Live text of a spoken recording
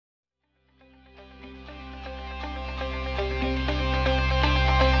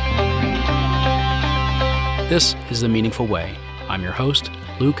This is The Meaningful Way. I'm your host,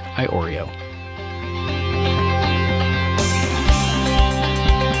 Luke Iorio.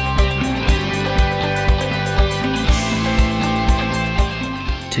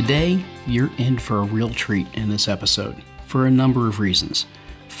 Today, you're in for a real treat in this episode for a number of reasons.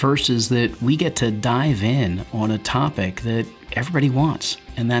 First is that we get to dive in on a topic that everybody wants,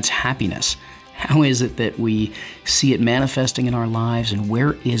 and that's happiness. How is it that we see it manifesting in our lives, and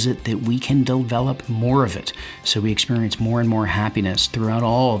where is it that we can develop more of it so we experience more and more happiness throughout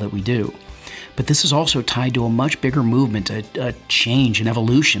all that we do? But this is also tied to a much bigger movement, a change, an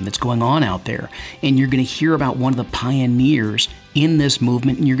evolution that's going on out there. And you're going to hear about one of the pioneers in this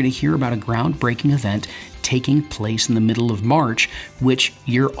movement, and you're going to hear about a groundbreaking event taking place in the middle of March, which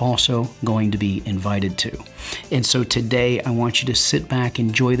you're also going to be invited to. And so today, I want you to sit back,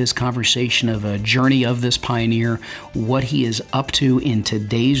 enjoy this conversation of a journey of this pioneer, what he is up to in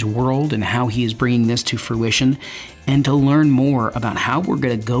today's world and how he is bringing this to fruition, and to learn more about how we're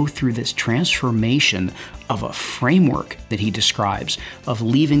going to go through this transformation of a framework that he describes, of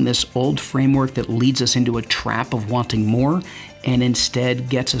leaving this old framework that leads us into a trap of wanting more, and instead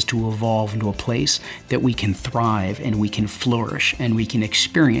gets us to evolve into a place that we can thrive and we can flourish and we can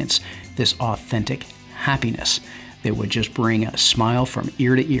experience this authentic happiness that would just bring a smile from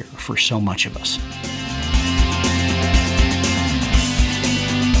ear to ear for so much of us.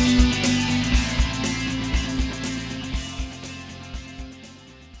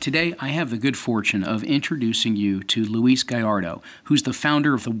 Today, I have the good fortune of introducing you to Luis Gallardo, who's the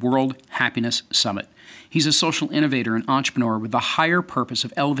founder of the World Happiness Summit. He's a social innovator and entrepreneur with the higher purpose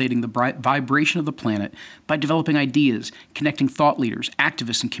of elevating the vibration of the planet by developing ideas, connecting thought leaders,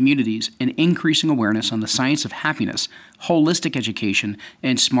 activists, and communities, and increasing awareness on the science of happiness, holistic education,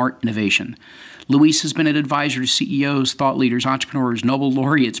 and smart innovation. Luis has been an advisor to CEOs, thought leaders, entrepreneurs, Nobel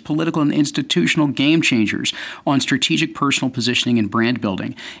laureates, political and institutional game changers on strategic personal positioning and brand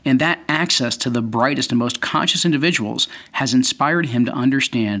building. And that access to the brightest and most conscious individuals has inspired him to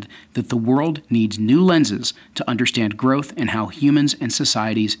understand that the world needs new lenses to understand growth and how humans and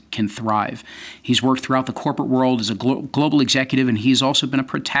societies can thrive. He's worked throughout the corporate world as a global executive, and he's also been a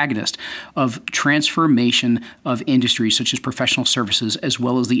protagonist of transformation of industries such as professional services as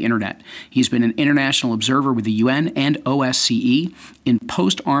well as the internet. He's been an international observer with the UN and OSCE in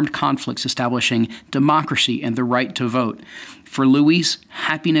post-armed conflicts establishing democracy and the right to vote. For Luis,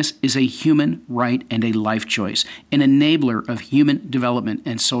 happiness is a human right and a life choice, an enabler of human development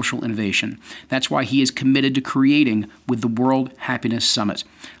and social innovation. That's why he is committed to creating with the World Happiness Summit.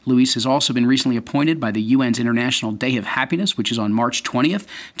 Luis has also been recently appointed by the UN's International Day of Happiness, which is on March 20th,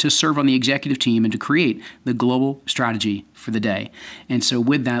 to serve on the executive team and to create the global strategy for the day. And so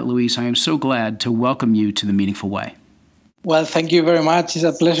with that, Luis, I am so glad to welcome you to The Meaningful Way. Well, thank you very much. It's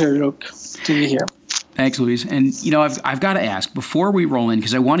a pleasure, Luke, to be here. Thanks, Luis. And, you know, I've got to ask, before we roll in,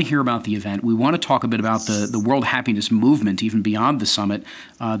 because I want to hear about the event, we want to talk a bit about the World Happiness Movement, even beyond the summit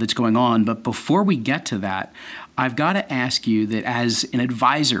that's going on. But before we get to that, I've got to ask you that as an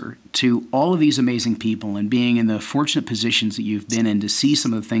advisor to all of these amazing people and being in the fortunate positions that you've been in to see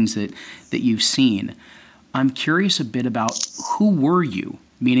some of the things that you've seen, I'm curious a bit about who were you?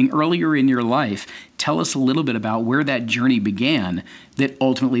 Meaning earlier in your life, tell us a little bit about where that journey began that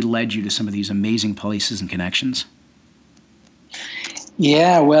ultimately led you to some of these amazing places and connections.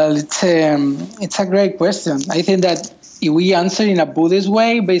 Yeah, well, it's a great question. I think that if we answer in a Buddhist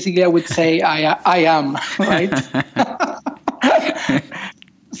way, basically I would say I am, right?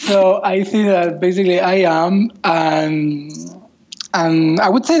 So I think that basically I am, and I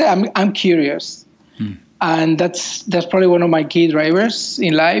would say that I'm curious. And that's probably one of my key drivers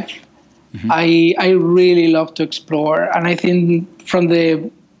in life. Mm-hmm. I really love to explore, and I think from very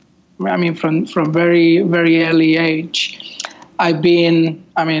very early age, I've been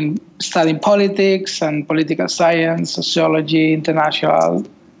studying politics and political science, sociology, international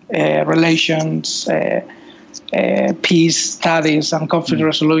relations, peace studies, and conflict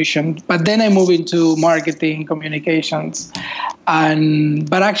resolution. But then I moved into marketing, communications,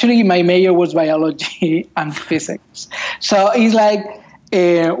 but actually my major was biology and physics. So it's like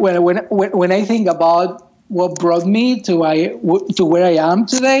when I think about what brought me to where I am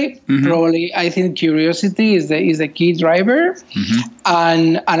today, mm-hmm. probably I think curiosity is the key driver, mm-hmm.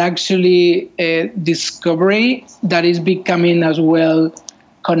 and actually discovery that is becoming as well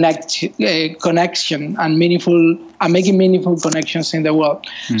connection and making meaningful connections in the world.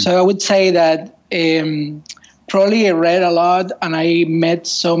 Mm. So I would say that probably I read a lot and I met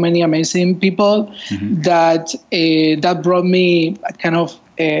so many amazing people, mm-hmm. that brought me a kind of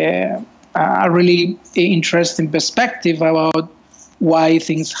a really interesting perspective about why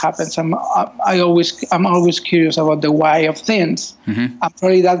things happen. I'm always curious about the why of things. And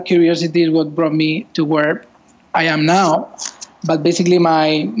probably that curiosity is what brought me to where I am now. But basically,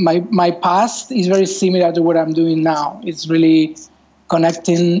 my past is very similar to what I'm doing now. It's really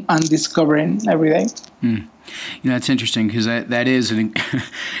connecting and discovering every day. That's interesting, because that is an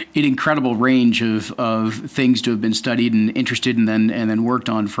incredible range of things to have been studied and interested in, and then worked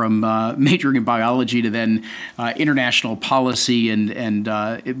on, from majoring in biology to then international policy and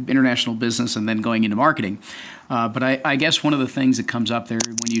international business, and then going into marketing. But I guess one of the things that comes up there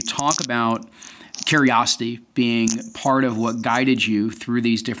when you talk about curiosity being part of what guided you through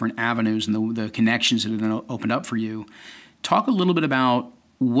these different avenues and the connections that have then opened up for you, talk a little bit about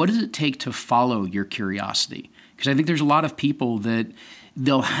what does it take to follow your curiosity? Because I think there's a lot of people that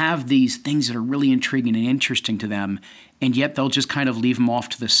they'll have these things that are really intriguing and interesting to them, and yet they'll just kind of leave them off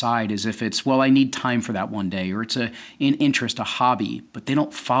to the side as if it's, well, I need time for that one day, or it's an interest, a hobby, but they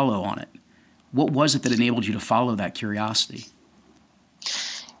don't follow on it. What was it that enabled you to follow that curiosity?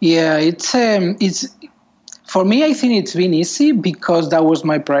 Yeah, it's for me, I think it's been easy because that was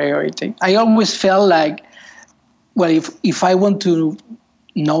my priority. I always felt like, well, if I want to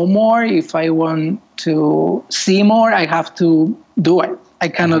know more, if I want to see more, I have to do it. I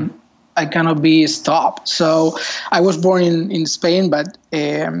cannot be stopped. So I was born in Spain, but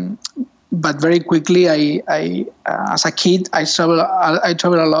very quickly, I as a kid, I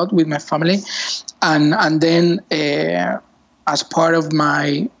traveled a lot with my family, and then as part of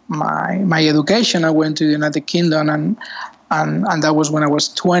my education, I went to the United Kingdom, and that was when I was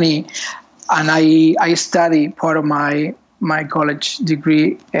 20, and I studied part of my college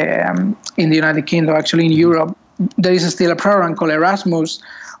degree in the United Kingdom. Actually, in Europe, there is still a program called Erasmus,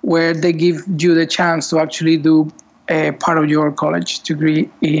 where they give you the chance to actually do part of your college degree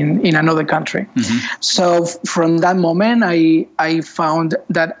in another country. So from that moment, I found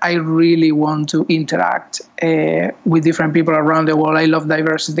that I really want to interact with different people around the world. I love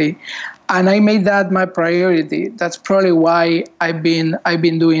diversity, and I made that my priority. That's probably why I've been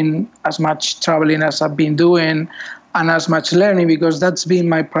doing as much traveling as I've been doing, and as much learning, because that's been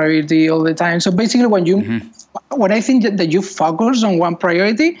my priority all the time. So basically, when I think that you focus on one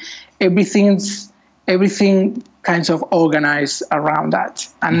priority, everything kinds of organized around that.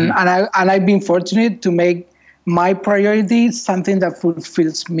 And I've been fortunate to make my priority something that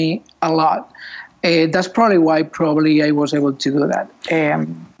fulfills me a lot. That's probably why I was able to do that.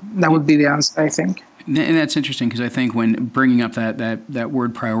 That would be the answer, I think. And that's interesting, because I think when bringing up that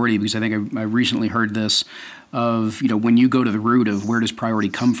word priority, because I think I recently heard this of, when you go to the root of where does priority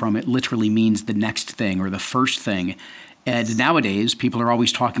come from, it literally means the next thing or the first thing. And nowadays, people are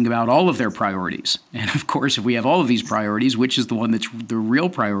always talking about all of their priorities. And of course, if we have all of these priorities, which is the one that's the real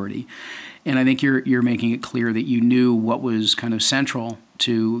priority? And I think you're making it clear that you knew what was kind of central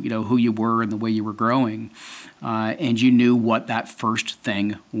to who you were and the way you were growing, and you knew what that first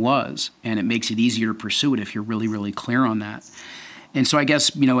thing was. And it makes it easier to pursue it if you're really, really clear on that. And so I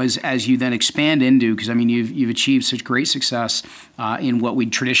guess, as you then expand into, because you've achieved such great success in what we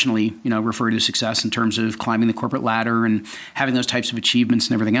traditionally, refer to as success in terms of climbing the corporate ladder and having those types of achievements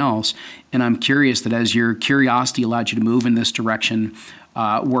and everything else. And I'm curious that as your curiosity allowed you to move in this direction,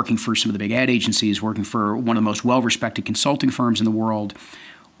 working for some of the big ad agencies, working for one of the most well-respected consulting firms in the world,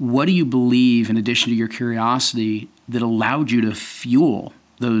 what do you believe, in addition to your curiosity, that allowed you to fuel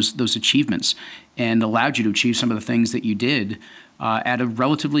those achievements and allowed you to achieve some of the things that you did at a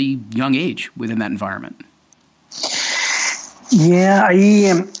relatively young age within that environment? Yeah,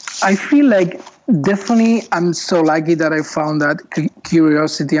 I feel like definitely I'm so lucky that I found that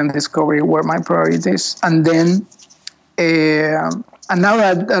curiosity and discovery were my priorities. And then, and now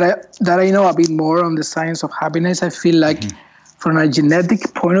that I know a bit more on the science of happiness, I feel like from a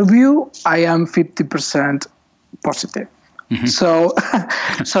genetic point of view, I am 50% positive. So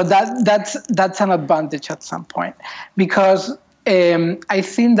that's an advantage at some point, because I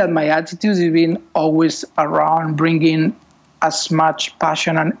think that my attitude has been always around bringing as much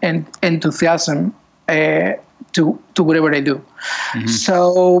passion and enthusiasm to whatever I do.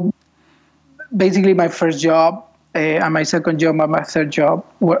 So basically, my first job and my second job and my third job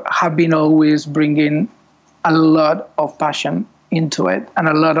have been always bringing a lot of passion into it and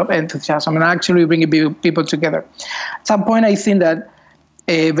a lot of enthusiasm and actually bringing people together. At some point, I think that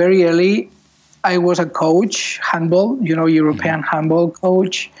very early, I was a coach, handball, European handball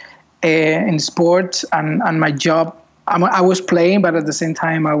coach in sports, and my job, I was playing, but at the same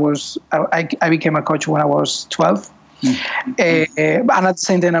time, I became a coach when I was 12, and at the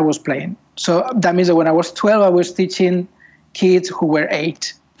same time, I was playing. So that means that when I was 12, I was teaching kids who were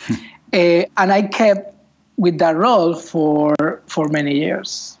 8, and I kept with that role for many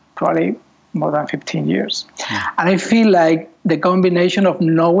years, probably more than 15 years. And I feel like the combination of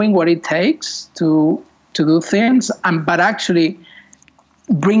knowing what it takes to do things, but actually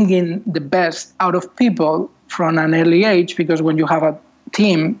bringing the best out of people from an early age, because when you have a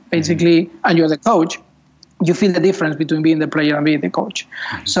team, basically, and you're the coach, you feel the difference between being the player and being the coach.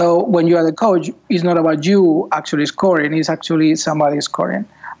 So when you are the coach, it's not about you actually scoring, it's actually somebody scoring.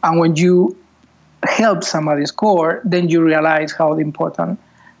 And when you help somebody score, then you realize how the importance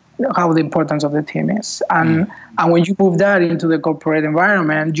of the team is. And when you move that into the corporate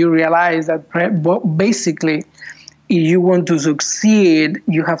environment, you realize that basically, if you want to succeed,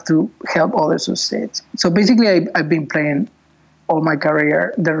 you have to help others succeed. So basically, I've been playing all my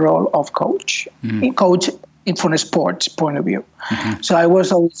career the role of coach, coach from a sports point of view. So I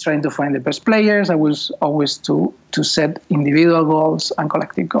was always trying to find the best players. I was always to set individual goals and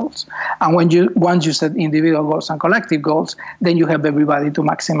collective goals. And once you set individual goals and collective goals, then you help everybody to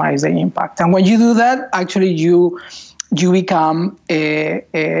maximize the impact. And when you do that, actually you become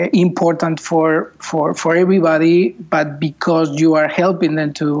important for everybody, but because you are helping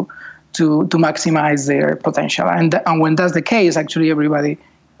them to maximize their potential. And when that's the case, actually everybody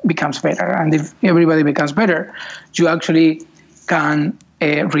becomes better. And if everybody becomes better, you actually can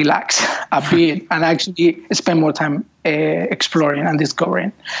relax a bit and actually spend more time exploring and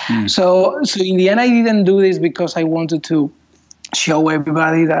discovering. So in the end, I didn't do this because I wanted to show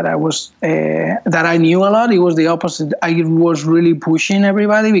everybody that that I knew a lot. It was the opposite. I was really pushing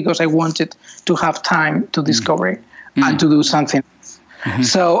everybody because I wanted to have time to discover and to do something.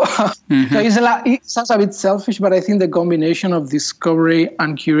 So, so it sounds a bit selfish, but I think the combination of discovery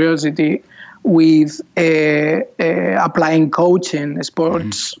and curiosity with applying coaching,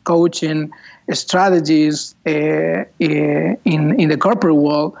 sports coaching strategies in the corporate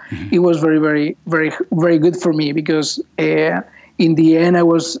world, it was very, very, very, very good for me because in the end, I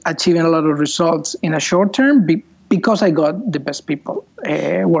was achieving a lot of results in a short term because I got the best people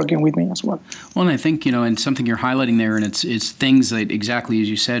working with me as well. Well, and I think, and something you're highlighting there, and it's things that exactly as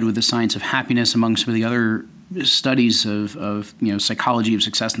you said with the science of happiness among some of the other studies of psychology of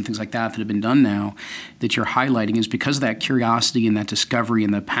success and things like that have been done now that you're highlighting is because of that curiosity and that discovery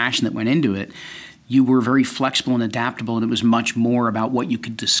and the passion that went into it. You were very flexible and adaptable, and it was much more about what you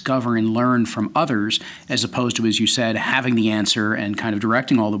could discover and learn from others as opposed to, as you said, having the answer and kind of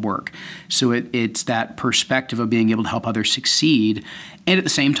directing all the work. So it's that perspective of being able to help others succeed and at the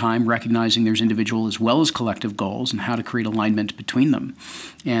same time recognizing there's individual as well as collective goals and how to create alignment between them.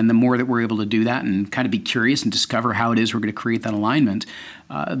 And the more that we're able to do that and kind of be curious and discover how it is we're going to create that alignment,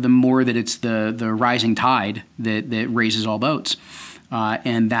 the more that it's the rising tide that raises all boats.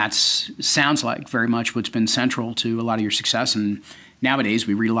 And that sounds like very much what's been central to a lot of your success. And nowadays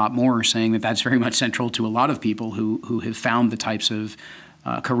we read a lot more saying that that's very much central to a lot of people who have found the types of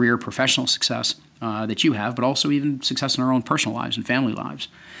career professional success that you have, but also even success in our own personal lives and family lives.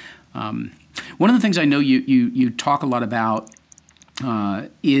 One of the things I know you talk a lot about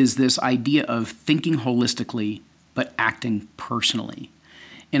is this idea of thinking holistically but acting personally.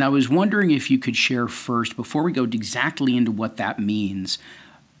 And I was wondering if you could share first, before we go exactly into what that means,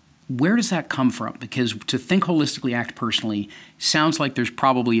 where does that come from? Because to think holistically, act personally, sounds like there's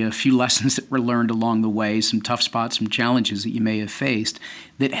probably a few lessons that were learned along the way, some tough spots, some challenges that you may have faced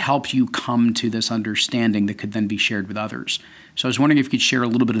that helped you come to this understanding that could then be shared with others. So I was wondering if you could share a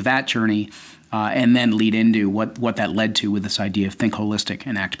little bit of that journey and then lead into what that led to with this idea of think holistic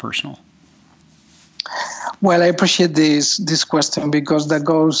and act personal. Well, I appreciate this question because that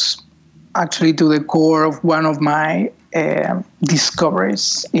goes actually to the core of one of my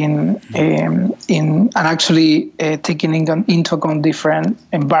discoveries in and actually taking into account different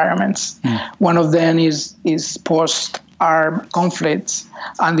environments. One of them is post-armed conflicts,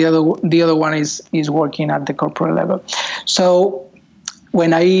 and the other one is working at the corporate level. So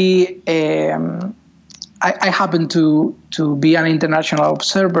when I happen to be an international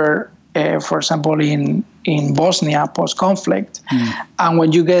observer. For example, in Bosnia post-conflict, and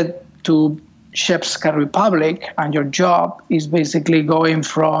when you get to Czech Republic, and your job is basically going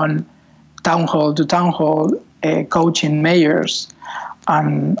from town hall to town hall, coaching mayors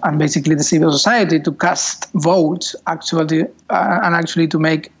and basically the civil society to cast votes, actually to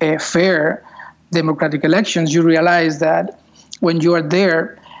make a fair democratic elections, you realize that when you are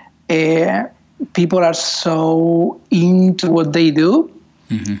there, people are so into what they do.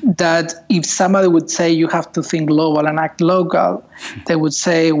 That if somebody would say you have to think global and act local, they would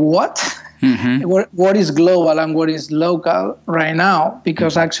say, what? What is global and what is local right now?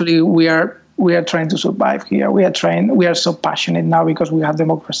 Because actually we are we are trying to survive here. We are so passionate now because we have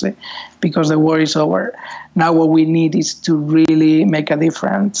democracy, because the war is over. Now what we need is to really make a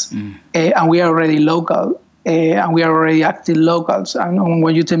difference. And we are already local, and we are already active locals. And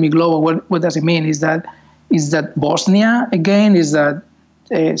when you tell me global, what does it mean? Is that Bosnia again? Is that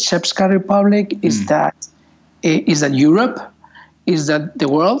Srpska Republic? Is that Europe? Is that the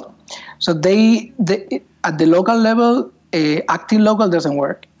world? So they at the local level, acting local doesn't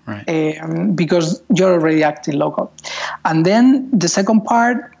work. Right. Because you're already acting local. And then the second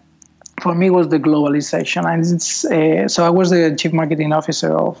part for me was the globalization. And so I was the chief marketing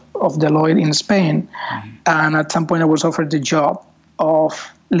officer of Deloitte in Spain. And at some point I was offered the job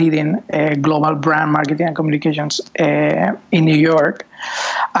of leading global brand marketing and communications in New York.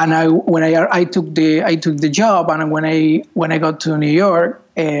 And I took the job, and when I got to New York,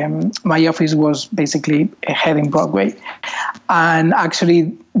 my office was basically heading Broadway. And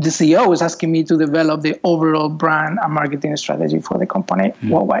actually, the CEO was asking me to develop the overall brand and marketing strategy for the company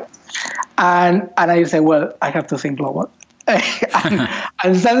worldwide. And I said, well, I have to think global.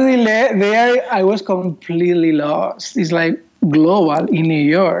 and suddenly there I was completely lost. It's like global in New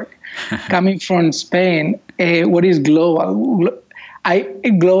York, coming from Spain. What is global?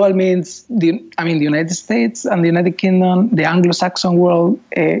 Global means the United States and the United Kingdom, the Anglo-Saxon world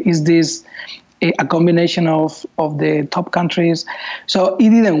is this a combination of the top countries. So it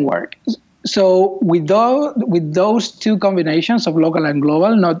didn't work. So with those two combinations of local and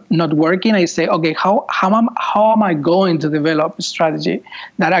global not working, I say, okay, how am I going to develop a strategy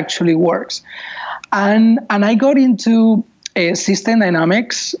that actually works? And I got into system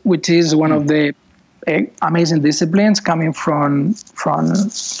dynamics, which is one of the amazing disciplines coming from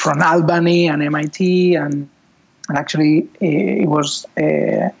Albany and MIT, and actually it was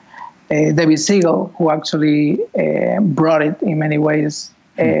David Siegel who actually brought it in many ways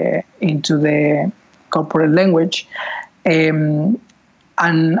into the corporate language, and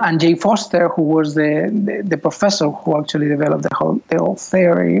Jay Foster, who was the professor who actually developed the whole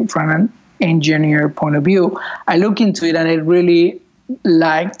theory from an engineer point of view. I looked into it and I really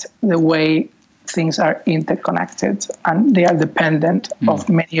liked the way things are interconnected and they are dependent of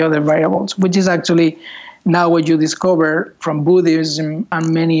many other variables, which is actually now what you discover from Buddhism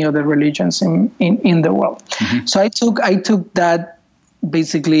and many other religions in the world. So I took that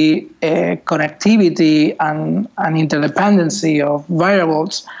basically connectivity and interdependency of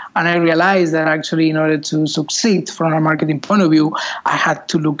variables, and I realized that actually in order to succeed from a marketing point of view, I had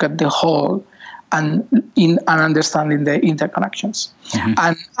to look at the whole and understanding the interconnections.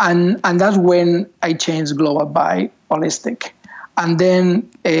 And that's when I changed global by holistic. And then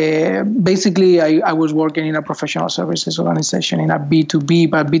basically I was working in a professional services organization in a B2B,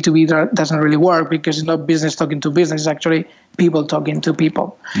 but B2B doesn't really work because it's not business talking to business, it's actually people talking to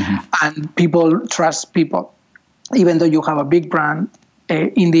people. And people trust people. Even though you have a big brand,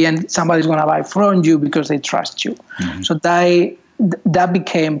 in the end, somebody's going to buy from you because they trust you. So that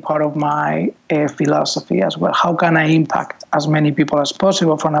became part of my philosophy as well. How can I impact as many people as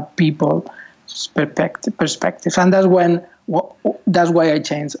possible from a people perspective? And that's why I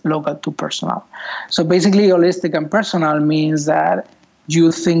changed local to personal. So basically, holistic and personal means that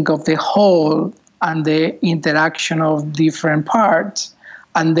you think of the whole and the interaction of different parts,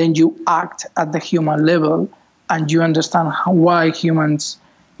 and then you act at the human level, and you understand why humans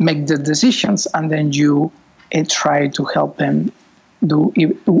make the decisions, and then you try to help them do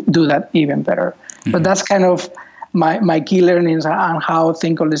that even better. But that's kind of my key learnings on how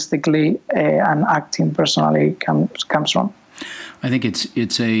think holistically and acting personally comes from. I think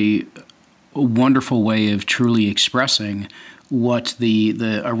it's a wonderful way of truly expressing what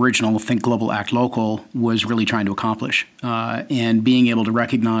the original Think Global, Act Local was really trying to accomplish. And being able to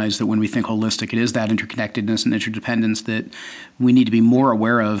recognize that when we think holistic, it is that interconnectedness and interdependence that we need to be more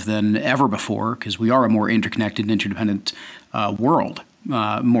aware of than ever before, because we are a more interconnected and interdependent world,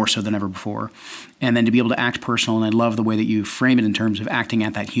 more so than ever before. And then to be able to act personal, and I love the way that you frame it in terms of acting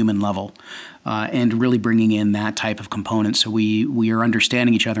at that human level, and really bringing in that type of component so we are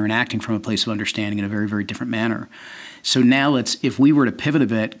understanding each other and acting from a place of understanding in a very, very different manner. So now if we were to pivot a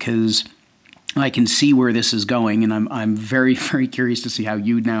bit, because I can see where this is going, and I'm very, very curious to see how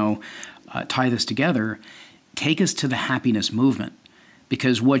you now tie this together. Take us to the happiness movement,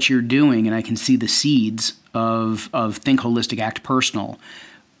 because what you're doing, and I can see the seeds of Think Holistic, Act Personal,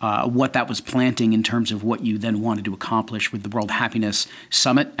 what that was planting in terms of what you then wanted to accomplish with the World Happiness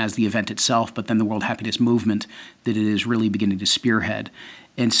Summit as the event itself, but then the World Happiness Movement that it is really beginning to spearhead.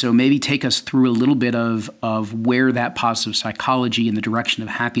 And so maybe take us through a little bit of where that positive psychology and the direction of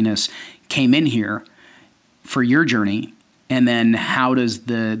happiness came in here for your journey, And then how does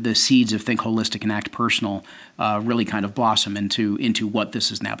the seeds of Think Holistic and Act Personal really kind of blossom into what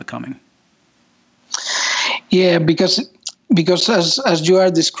this is now becoming? Yeah, because as you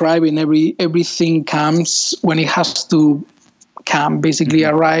are describing, everything comes when it has to come, basically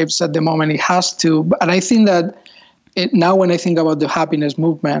arrives at the moment it has to. And I think that now when I think about the happiness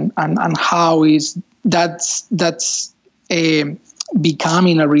movement and how that's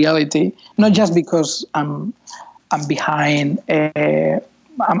becoming a reality, not just because I'm behind,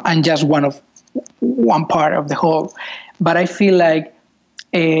 I'm just one part of the whole, but I feel like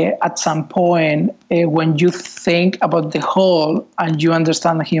at some point, when you think about the whole and you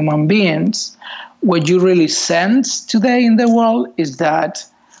understand human beings, what you really sense today in the world is that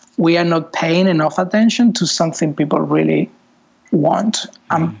we are not paying enough attention to something people really want,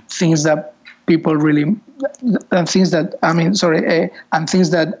 and things that people really, and things that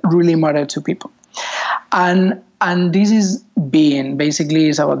really matter to people. And this is being, basically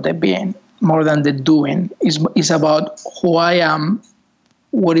is about the being more than the doing. Is about who I am,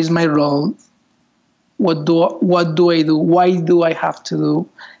 what is my role, what do I do, why do I have to do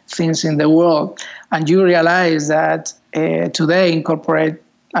things in the world. And you realize that today in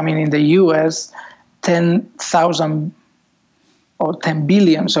the US, 10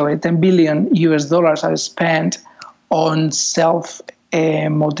 billion US dollars are spent on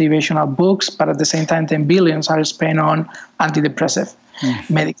motivational books, but at the same time, 10 billions are spent on antidepressive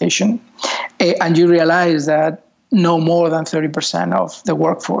medication. And you realize that no more than 30% of the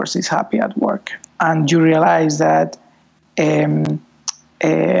workforce is happy at work. And you realize that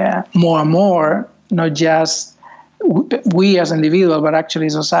more and more, not just we as individuals, but actually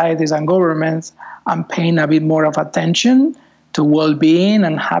societies and governments are paying a bit more of attention to well-being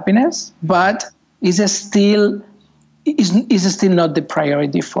and happiness, but is still not the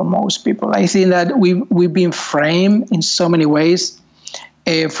priority for most people. I think that we've been framed in so many ways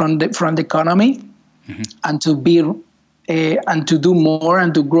from the economy, and to be and to do more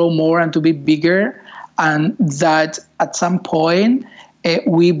and to grow more and to be bigger, and that at some point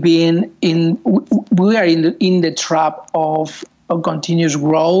we are in the trap of continuous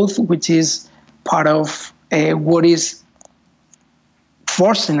growth, which is part of what is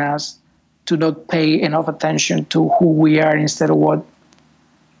forcing us to not pay enough attention to who we are instead of what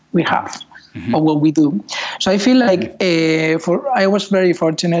we have or what we do. So I feel like I was very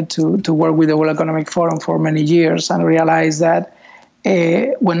fortunate to work with the World Economic Forum for many years and realize that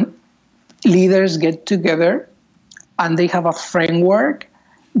when leaders get together and they have a framework,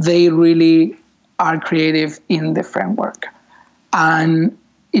 they really are creative in the framework. And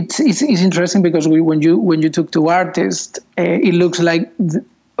it's interesting because when you talk to artists, it looks like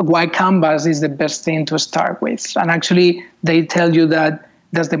white canvas is the best thing to start with. And actually, they tell you that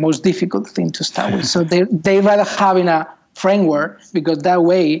that's the most difficult thing to start with. So they rather having a framework, because that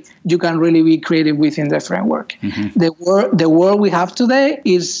way you can really be creative within the framework. The world we have today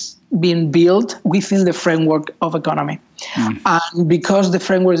is being built within the framework of economy. And because the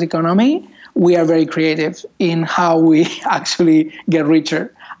framework is economy, we are very creative in how we actually get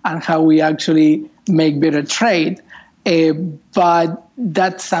richer and how we actually make better trade. But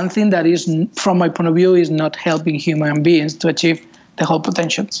that's something that is, from my point of view, is not helping human beings to achieve the whole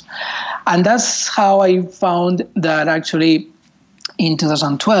potentials. And that's how I found that actually in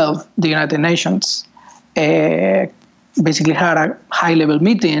 2012, the United Nations basically had a high-level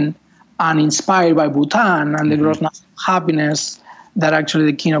meeting, and inspired by Bhutan and the gross national happiness that actually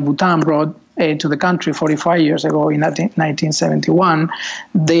the king of Bhutan brought to the country 45 years ago in 1971,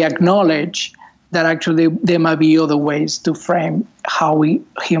 they acknowledge that actually there might be other ways to frame how we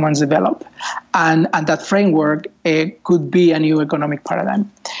humans develop. And that framework could be a new economic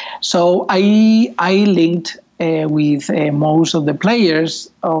paradigm. So I linked with most of the players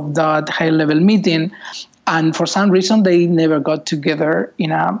of that high-level meeting, and for some reason they never got together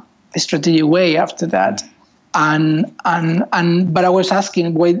in a strategic way after that. But I was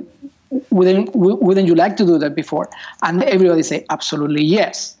asking, wouldn't you like to do that before? And everybody say absolutely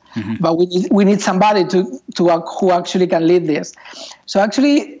yes. But we need somebody who actually can lead this. So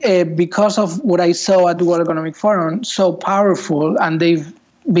actually, because of what I saw at the World Economic Forum, so powerful, and they've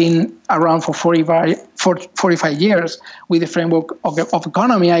been around for 45 years with the framework of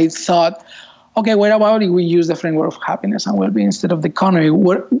economy, I thought, okay, what about if we use the framework of happiness and well-being instead of the economy?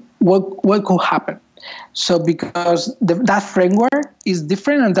 What could happen? So because that framework is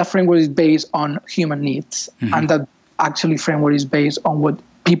different, and that framework is based on human needs, and that actually framework is based on what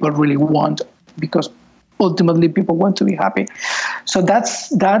people really want, because ultimately people want to be happy. So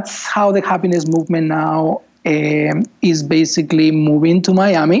that's how the happiness movement now is basically moving to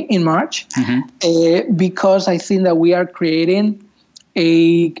Miami in March, because I think that we are creating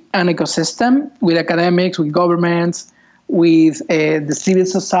an ecosystem with academics, with governments, with the civil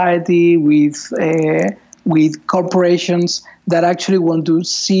society, with corporations that actually want to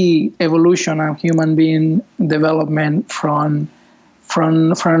see evolution and human being development from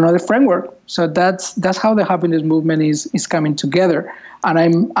another framework. So that's how the happiness movement is coming together,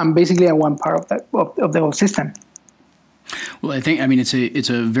 and I'm basically a one part of the whole system. Well, I mean, it's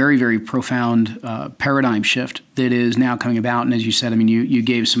a very, very profound paradigm shift that is now coming about. And as you said, I mean, you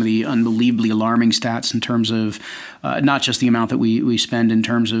gave some of the unbelievably alarming stats in terms of not just the amount that we spend in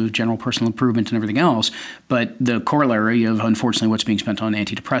terms of general personal improvement and everything else, but the corollary of, unfortunately, what's being spent on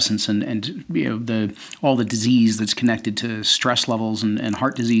antidepressants and all the disease that's connected to stress levels and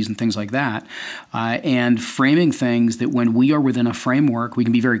heart disease and things like that. And framing things that when we are within a framework, we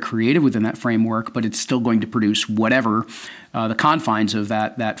can be very creative within that framework, but it's still going to produce whatever the confines of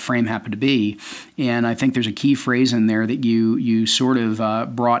that frame happen to be. And I think there's a key phrase in there that you sort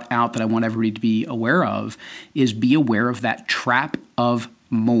of brought out that I want everybody to be aware of, is be aware of that trap of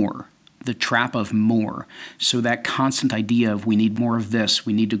more. The trap of more. So that constant idea of we need more of this,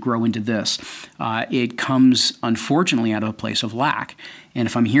 we need to grow into this, it comes, unfortunately, out of a place of lack. And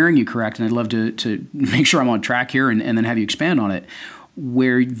if I'm hearing you correct, and I'd love to make sure I'm on track here and then have you expand on it,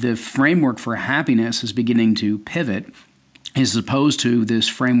 where the framework for happiness is beginning to pivot, as opposed to this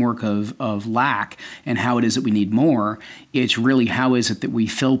framework of lack and how it is that we need more, it's really how is it that we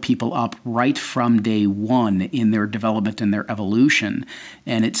fill people up right from day one in their development and their evolution.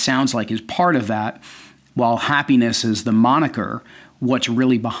 And it sounds like as part of that, while happiness is the moniker, what's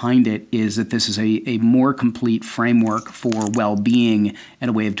really behind it is that this is a more complete framework for well-being and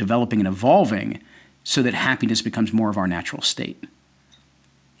a way of developing and evolving so that happiness becomes more of our natural state.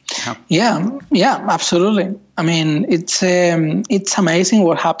 Yeah, absolutely. I mean, it's amazing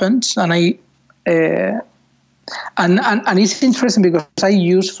what happens, and and it's interesting because I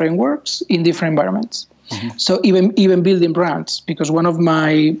use frameworks in different environments. Mm-hmm. So even building brands, because one of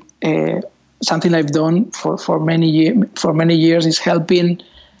my something I've done for many years is helping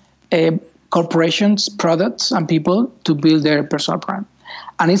corporations, products, and people to build their personal brand,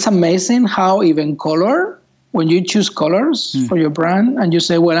 and it's amazing how even color. When you choose colors for your brand and you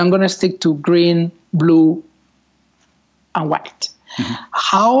say, well, I'm going to stick to green, blue, and white,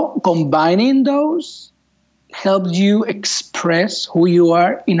 how combining those helps you express who you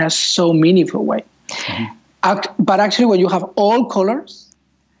are in a so meaningful way. But actually, when you have all colors,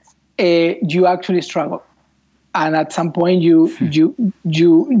 you actually struggle. And at some point, you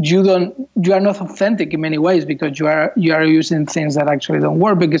are not authentic in many ways because you are using things that actually don't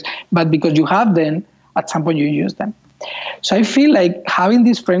work. But because you have them, at some point you use them. So I feel like having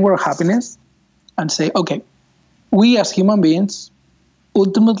this framework of happiness and say, okay, we as human beings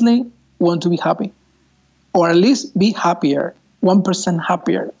ultimately want to be happy, or at least be happier, 1%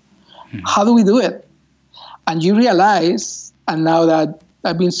 happier. How do we do it? And you realize, and now that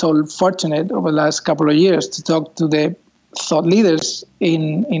I've been so fortunate over the last couple of years to talk to the thought leaders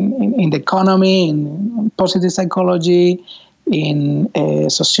in the economy, in positive psychology, in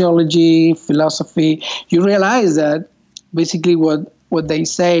sociology, philosophy, you realize that basically what they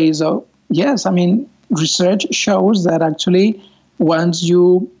say is, oh, yes, I mean, research shows that actually once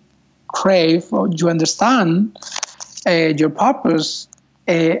you crave or you understand your purpose,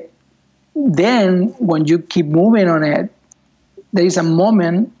 then when you keep moving on it, there is a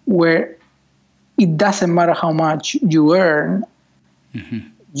moment where it doesn't matter how much you earn,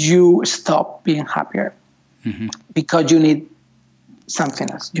 you stop being happier because you need something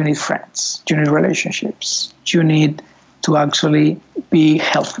else. You need friends. You need relationships. You need to actually be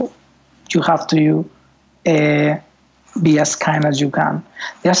helpful. You have to be as kind as you can.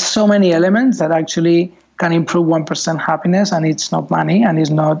 There are so many elements that actually can improve 1% happiness, and it's not money, and it's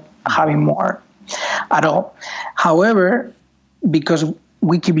not having more at all. However, because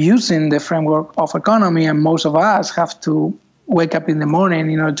we keep using the framework of economy, and most of us have to wake up in the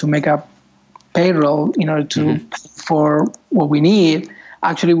morning in order to make a payroll, in order to pay for what we need,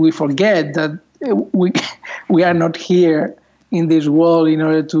 actually we forget that we are not here in this world in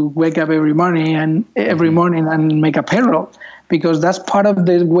order to wake up every morning and make a payroll, because that's part of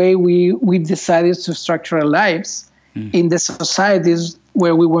the way we've decided to structure our lives in the societies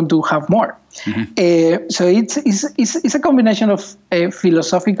where we want to have more. So it's a combination of a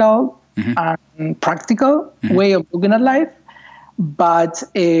philosophical and practical way of looking at life. But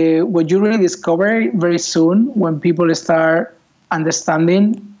what you really discover very soon when people start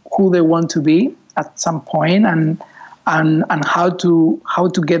understanding who they want to be at some point and how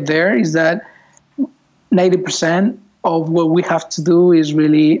to get there is that 90% of what we have to do is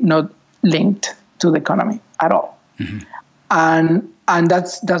really not linked to the economy at all. And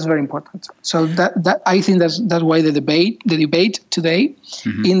that's very important. So that I think that's why the debate today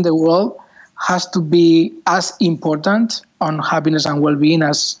in the world has to be as important on happiness and well-being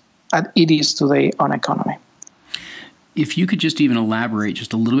as it is today on economy. If you could just even elaborate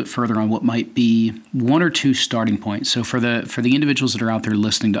just a little bit further on what might be one or two starting points. So for the individuals that are out there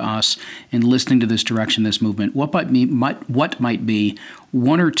listening to us and listening to this direction, this movement, what might be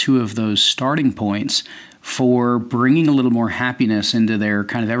one or two of those starting points for bringing a little more happiness into their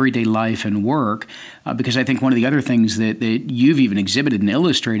kind of everyday life and work? Because I think one of the other things that you've even exhibited and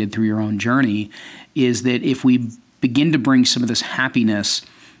illustrated through your own journey is that if we begin to bring some of this happiness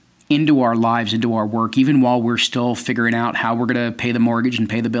into our lives, into our work, even while we're still figuring out how we're going to pay the mortgage and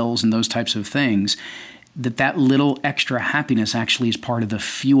pay the bills and those types of things, that little extra happiness actually is part of the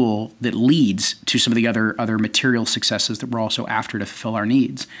fuel that leads to some of the other material successes that we're also after to fulfill our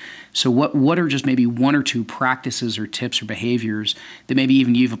needs. So what are just maybe one or two practices or tips or behaviors that maybe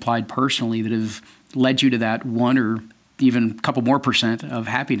even you've applied personally that have led you to that 1 or even a couple more % of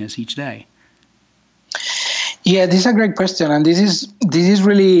happiness each day? Yeah, this is a great question, and this is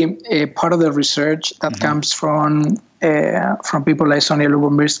really a part of the research that comes from people like Sonia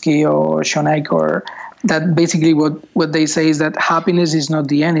Lubomirsky or Shawn Achor. That basically what they say is that happiness is not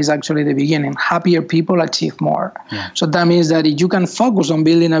the end; it's actually the beginning. Happier people achieve more. Yeah. So that means that if you can focus on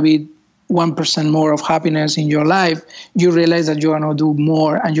building a bit 1% more of happiness in your life, you realize that you are going to do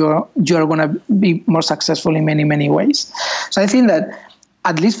more, and you are going to be more successful in many, many ways. So I think that,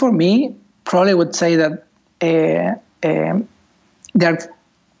 at least for me, probably would say that there are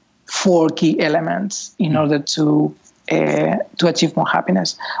 4 key elements in order to achieve more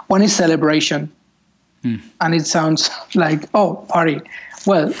happiness. One is celebration. And it sounds like, oh, party.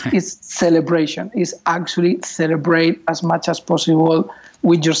 Well, it's celebration. It's actually celebrate as much as possible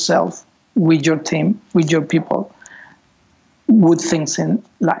with yourself, with your team, with your people, good things in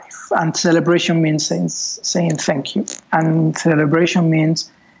life. And celebration means saying thank you. And celebration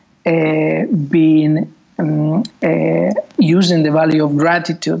means using the value of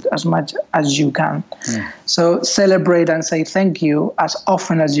gratitude as much as you can. So celebrate and say thank you as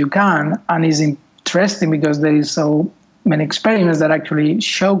often as you can. And it's interesting because there is so many experiments that actually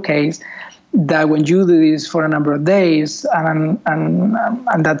showcase that when you do this for a number of days, and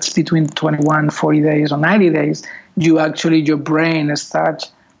that's between 21, 40 days or 90 days, your brain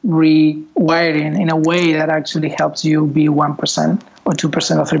starts rewiring in a way that actually helps you be 1% or 2%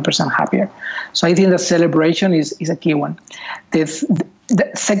 or 3% happier. So I think that celebration is a key one. The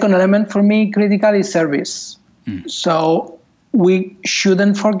second element for me, critical, is service. So we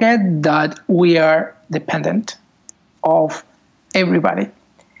shouldn't forget that we are dependent of everybody.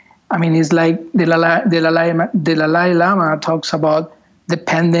 I mean, it's like the Dalai Lama talks about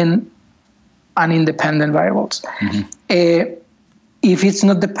dependent and independent variables. If it's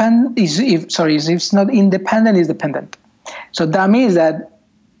not if it's not independent, it's dependent. So that means that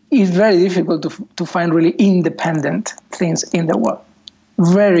it's very difficult to find really independent things in the world.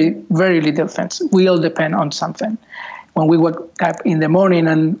 Very, very little things. We all depend on something. When we wake up in the morning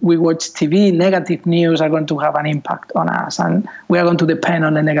and we watch TV, negative news are going to have an impact on us, and we are going to depend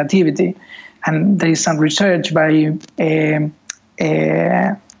on the negativity. And there is some research by Michelle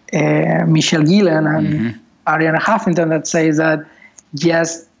Gielan and Arianna Huffington that says that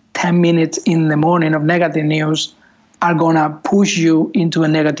just 10 minutes in the morning of negative news are going to push you into a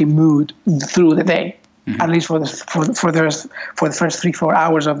negative mood through the day, at least for the first 3-4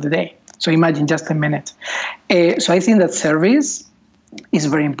 hours of the day. So imagine just a minute. So I think that service is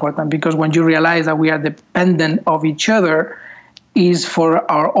very important, because when you realize that we are dependent of each other, is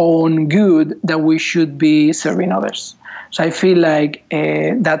for our own good that we should be serving others. So I feel like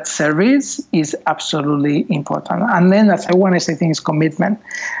that service is absolutely important. And then as I want to say, I think is commitment,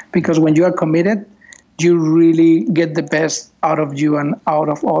 because when you are committed, you really get the best out of you and out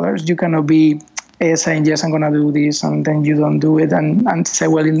of others. You cannot be saying, yes, I'm going to do this, and then you don't do it and say,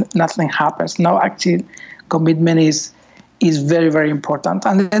 well, nothing happens. No, actually, commitment is very, very important.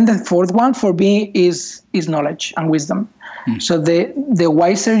 And then the fourth one for me is knowledge and wisdom. So the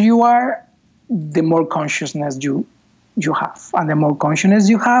wiser you are, the more consciousness you have. And the more consciousness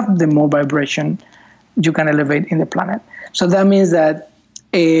you have, the more vibration you can elevate in the planet. So that means that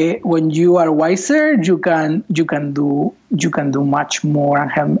when you are wiser, you can do much more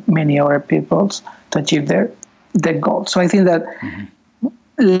and help many other people to achieve their goals. So I think that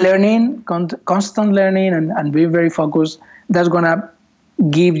learning, constant learning, and being very focused, that's gonna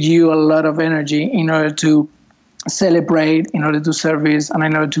give you a lot of energy in order to celebrate, in order to service, and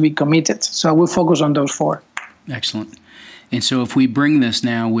in order to be committed. So I will focus on those four. Excellent. And so if we bring this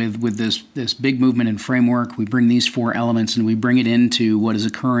now with this big movement and framework, we bring these four elements and we bring it into what is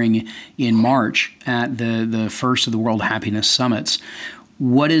occurring in March at the first of the World Happiness Summits,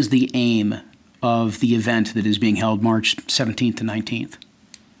 what is the aim of the event that is being held March 17th to 19th?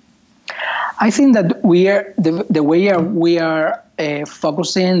 I think that the way we are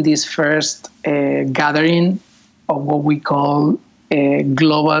focusing this first gathering of what we call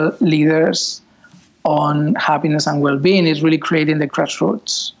global leaders on happiness and well-being is really creating the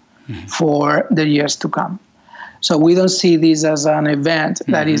grassroots for the years to come. So we don't see this as an event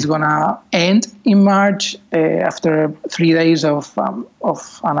that is going to end in March after 3 days of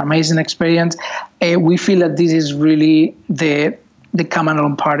an amazing experience. We feel that this is really the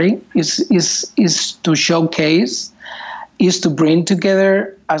Cameron Party is to showcase, is to bring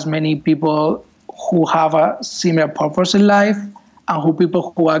together as many people who have a similar purpose in life, and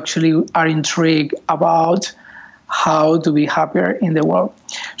people who actually are intrigued about how to be happier in the world.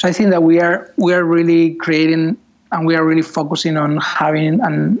 So I think that we are really creating, and we are really focusing on having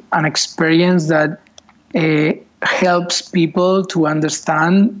an experience that helps people to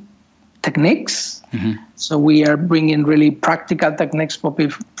understand techniques. So we are bringing really practical techniques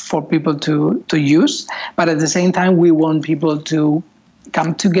for people to use. But at the same time, we want people to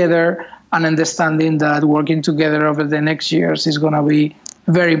come together and understanding that working together over the next years is going to be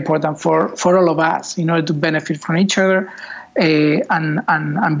very important for all of us in order to benefit from each other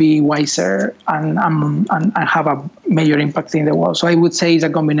and be wiser and have a major impact in the world. So I would say it's a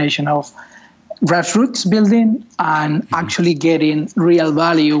combination of grassroots building and actually getting real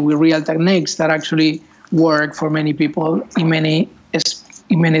value with real techniques that actually work for many people in many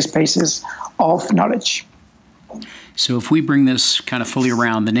spaces of knowledge. So if we bring this kind of fully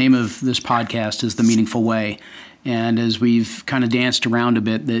around, the name of this podcast is The Meaningful Way. And as we've kind of danced around a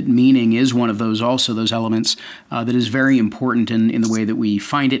bit, that meaning is one of those elements that is very important in the way that we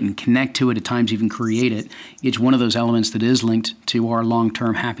find it and connect to it, at times even create it. It's one of those elements that is linked to our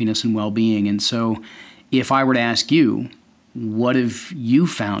long-term happiness and well-being. And so if I were to ask you, what have you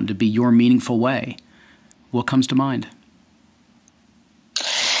found to be your meaningful way? What comes to mind?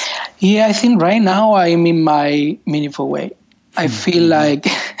 Yeah, I think right now I'm in my meaningful way. I feel like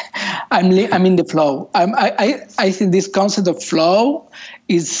I'm in the flow. I think this concept of flow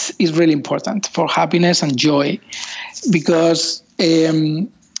is really important for happiness and joy, because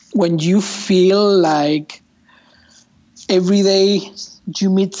when you feel like every day you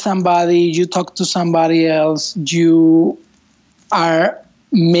meet somebody, you talk to somebody else, you are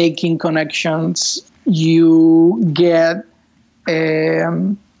making connections, you get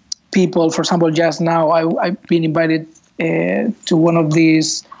people. For example, just now I've been invited to one of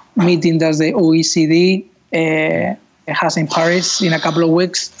these meetings that the OECD has in Paris in a couple of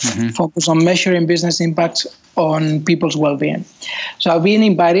weeks, focus on measuring business impact on people's well-being. So I've been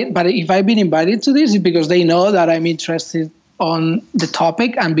invited, but if I've been invited to this, it's because they know that I'm interested on the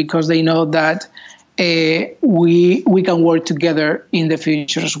topic and because they know that we can work together in the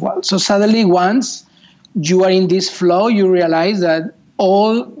future as well. So suddenly, once you are in this flow, you realize that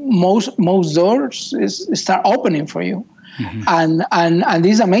most doors start opening for you. And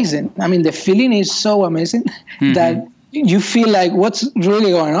this is amazing. I mean, the feeling is so amazing that you feel like, what's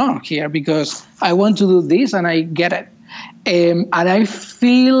really going on here? Because I want to do this and I get it. And I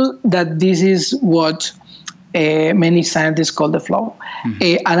feel that this is what many scientists call the flow.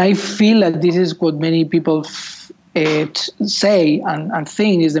 And I feel that this is what many people say and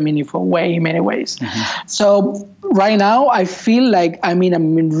think is the meaningful way in many ways. So right now, I feel like I'm in a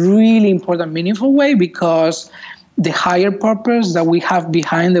really important, meaningful way, because the higher purpose that we have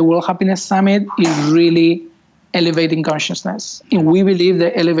behind the World Happiness Summit is really elevating consciousness. And we believe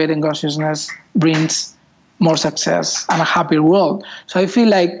that elevating consciousness brings more success and a happier world. So I feel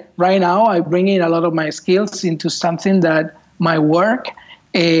like right now I bring in a lot of my skills into something that might work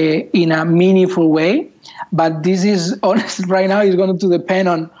in a meaningful way. But this is honestly right now is going to depend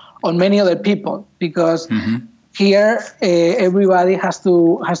on many other people, because here everybody has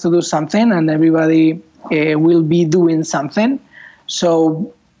to do something, and everybody will be doing something.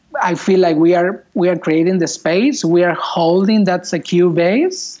 So I feel like we are creating the space. We are holding that secure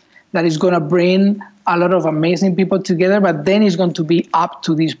base that is going to bring a lot of amazing people together. But then it's going to be up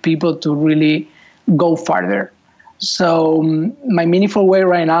to these people to really go farther. So my meaningful way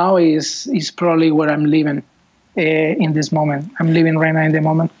right now is probably where I'm living in this moment. I'm living right now in the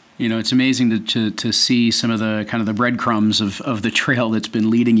moment. You know, it's amazing to see some of the kind of the breadcrumbs of the trail that's been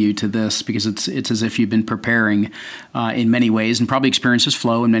leading you to this, because it's as if you've been preparing in many ways, and probably experiences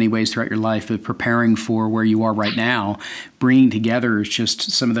flow in many ways throughout your life, but preparing for where you are right now, bringing together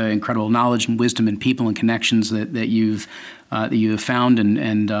just some of the incredible knowledge and wisdom and people and connections that you have found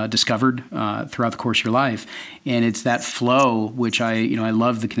and discovered throughout the course of your life. And it's that flow, which I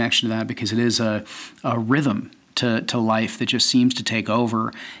love the connection to that, because it is a rhythm to life that just seems to take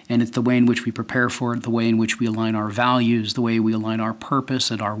over. And it's the way in which we prepare for it, the way in which we align our values, the way we align our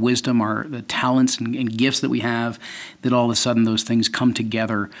purpose and our wisdom, the talents and gifts that we have, that all of a sudden those things come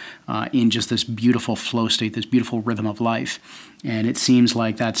together in just this beautiful flow state, this beautiful rhythm of life. And it seems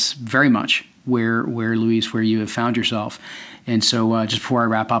like that's very much where Luis, where you have found yourself. And so just before I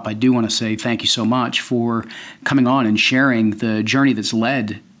wrap up, I do want to say thank you so much for coming on and sharing the journey that's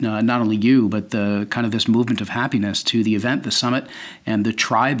led not only you, but the kind of this movement of happiness to the event, the summit, and the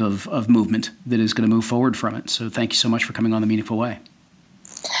tribe of movement that is going to move forward from it. So thank you so much for coming on The Meaningful Way.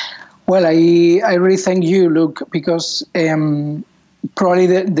 Well, I really thank you, Luke, because probably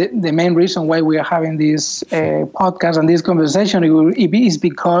the main reason why we are having this podcast and this conversation is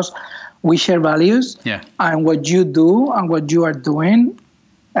because we share values. Yeah. And what you do and what you are doing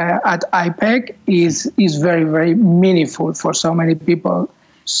at IPEC is very, very meaningful for so many people.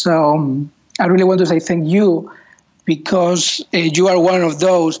 So I really want to say thank you, because you are one of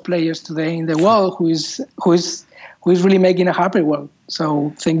those players today in the world who is really making a happy world.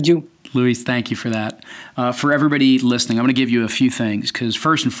 So thank you. Luis, thank you for that. For everybody listening, I'm going to give you a few things, because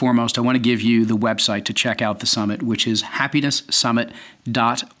first and foremost, I want to give you the website to check out the summit, which is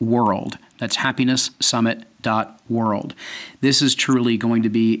happinesssummit.world. That's happinesssummit.world. This is truly going to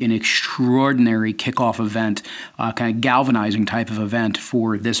be an extraordinary kickoff event, kind of galvanizing type of event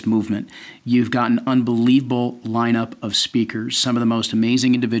for this movement. You've got an unbelievable lineup of speakers, some of the most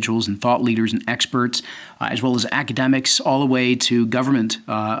amazing individuals and thought leaders and experts, as well as academics, all the way to government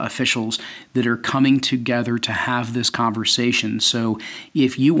officials that are coming together to have this conversation. So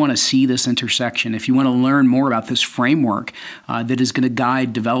if you want to see this intersection, if you want to learn more about this framework that is going to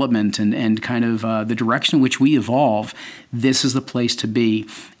guide development and kind of the direction in which we evolve, this is the place to be.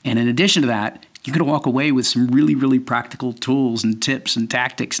 And in addition to that, you're going to walk away with some really, really practical tools and tips and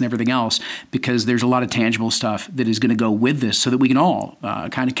tactics and everything else, because there's a lot of tangible stuff that is going to go with this, so that we can all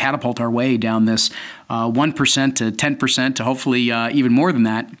kind of catapult our way down this 1% to 10% to hopefully even more than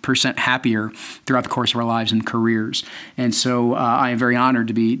that % happier throughout the course of our lives and careers. And so I am very honored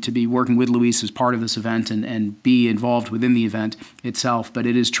to be working with Luis as part of this event and be involved within the event itself. But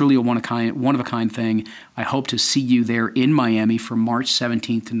it is truly a one-of-a-kind thing. I hope to see you there in Miami from March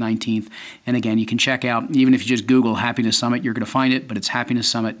 17th to 19th. And again, you can check out, even if you just Google Happiness Summit, you're going to find it, but it's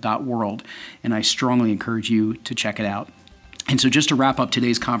happinesssummit.world. And I strongly encourage you to check it out. And so just to wrap up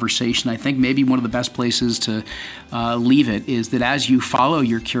today's conversation, I think maybe one of the best places to leave it is that as you follow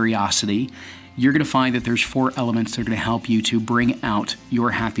your curiosity, you're going to find that there's 4 elements that are going to help you to bring out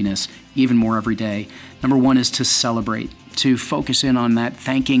your happiness even more every day. Number 1 is to celebrate, to focus in on that,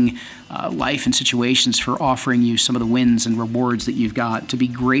 thanking life and situations for offering you some of the wins and rewards that you've got, to be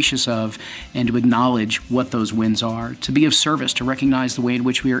gracious of and to acknowledge what those wins are, to be of service, to recognize the way in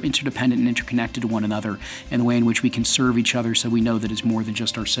which we are interdependent and interconnected to one another, and the way in which we can serve each other so we know that it's more than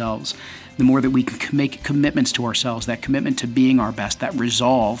just ourselves. The more that we can make commitments to ourselves, that commitment to being our best, that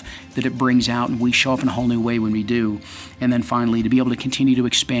resolve that it brings out, and we show up in a whole new way when we do. And then finally, to be able to continue to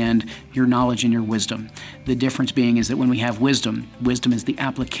expand your knowledge and your wisdom. The difference being is that when we have wisdom, wisdom is the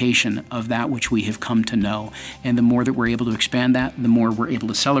application of that which we have come to know. And the more that we're able to expand that, the more we're able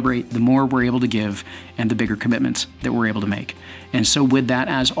to celebrate, the more we're able to give, and the bigger commitments that we're able to make. And so with that,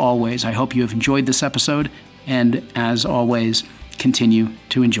 as always, I hope you have enjoyed this episode. And as always, continue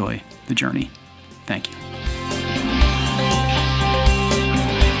to enjoy the journey. Thank you.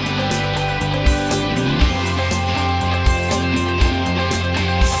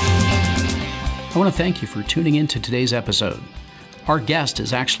 I want to thank you for tuning in to today's episode. Our guest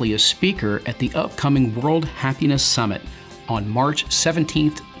is actually a speaker at the upcoming World Happiness Summit on March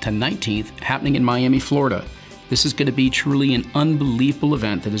 17th to 19th, happening in Miami, Florida. This is going to be truly an unbelievable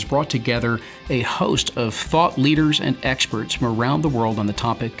event that has brought together a host of thought leaders and experts from around the world on the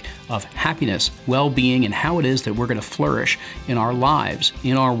topic of happiness, well-being, and how it is that we're going to flourish in our lives,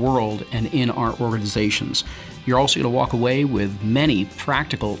 in our world, and in our organizations. You're also going to walk away with many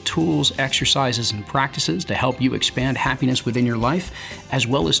practical tools, exercises, and practices to help you expand happiness within your life, as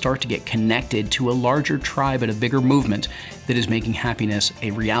well as start to get connected to a larger tribe and a bigger movement that is making happiness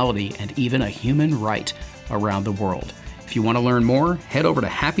a reality and even a human right around the world. If you want to learn more, head over to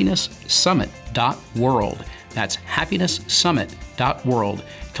happinesssummit.world. That's happinesssummit.world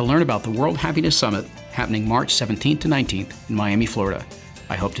to learn about the World Happiness Summit happening March 17th to 19th in Miami, Florida.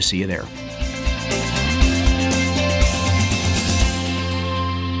 I hope to see you there.